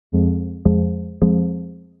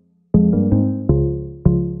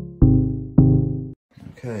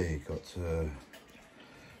Okay,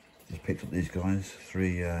 just picked up these guys,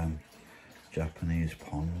 3 Japanese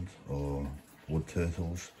pond or wood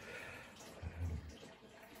turtles.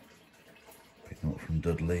 Picking up from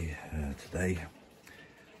Dudley today.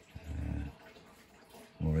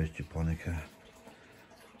 Moris japonica.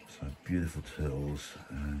 So beautiful turtles.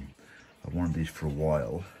 I've wanted these for a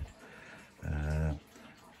while.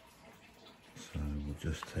 So we'll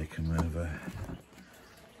just take them over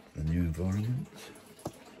the new environment.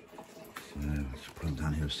 So let's put them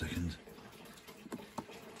down here a second.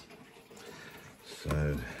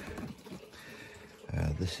 So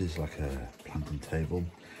this is like a planting table.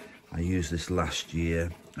 I used this last year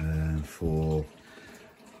for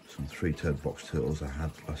some 3-toed box turtles I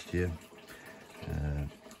had last year,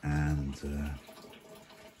 and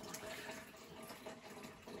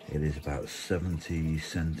it is about 70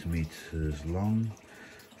 centimeters long,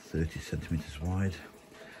 30 centimeters wide.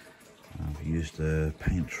 I've used a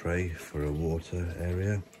paint tray for a water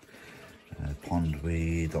area,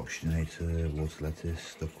 pondweed, oxygenator, water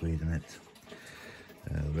lettuce, duckweed in it.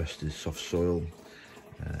 The rest is soft soil,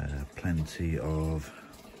 plenty of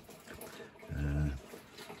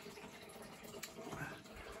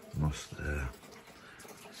moss there.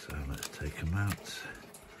 So let's take them out.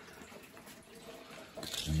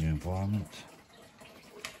 The new environment.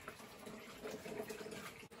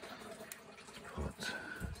 Put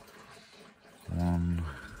 1,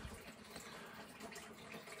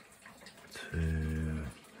 2,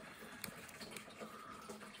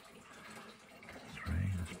 3.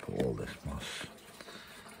 Let's put all this moss.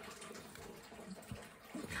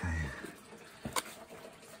 Okay.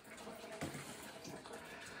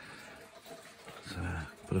 So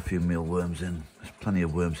put a few mealworms in. There's plenty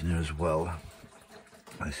of worms in here as well.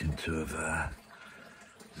 I seem to have,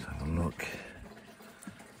 let's have a look.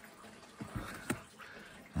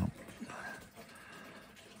 Oh.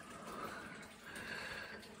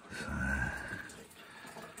 So,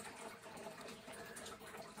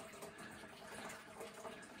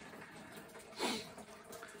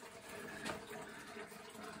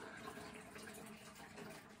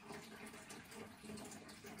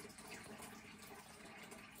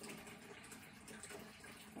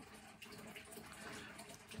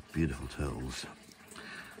 beautiful turtles.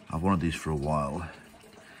 I've wanted these for a while,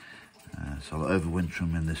 so I'll overwinter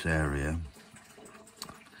them in this area.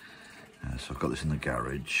 So I've got this in the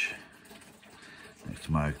garage next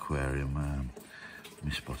to my aquarium,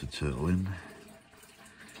 my spotted turtle in,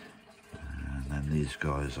 and then these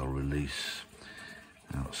guys I'll release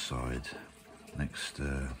outside next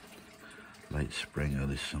late spring,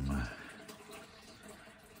 early summer.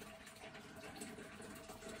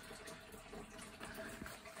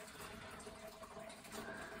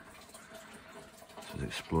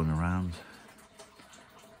 Exploring around.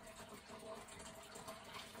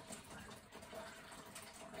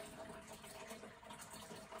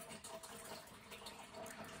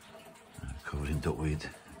 Covered in duckweed.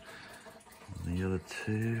 And the other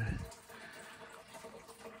 2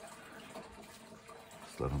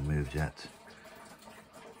 still haven't moved yet.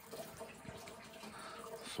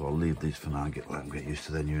 So I'll leave these for now and let them get used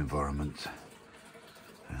to their new environment.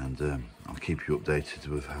 And I'll keep you updated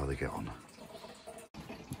with how they get on.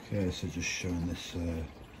 Okay, so just showing this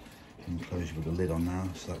enclosure with the lid on now,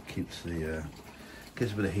 so that keeps the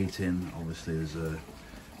gets a bit of heat in. Obviously there's a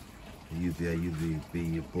UVA,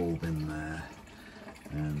 UVB bulb in there,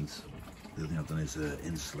 and the other thing I've done is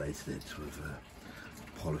insulated it with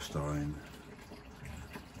polystyrene.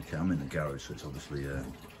 Okay, I'm in the garage, so it's obviously a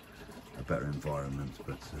better environment,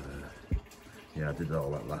 but yeah, I did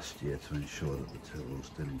all that last year to ensure that the turtles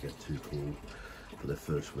didn't get too cool for their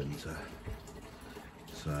first winter.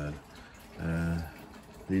 So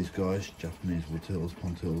these guys, Japanese wood turtles,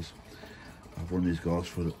 pond turtles, I've run these guys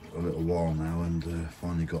for a little while now, and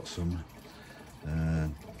finally got some.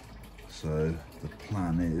 So the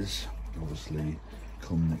plan is obviously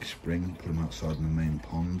come next spring, put them outside in the main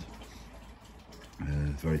pond.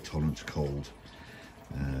 Very tolerant to cold,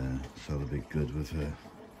 so they'll be good with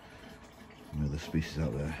the species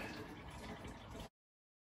out there.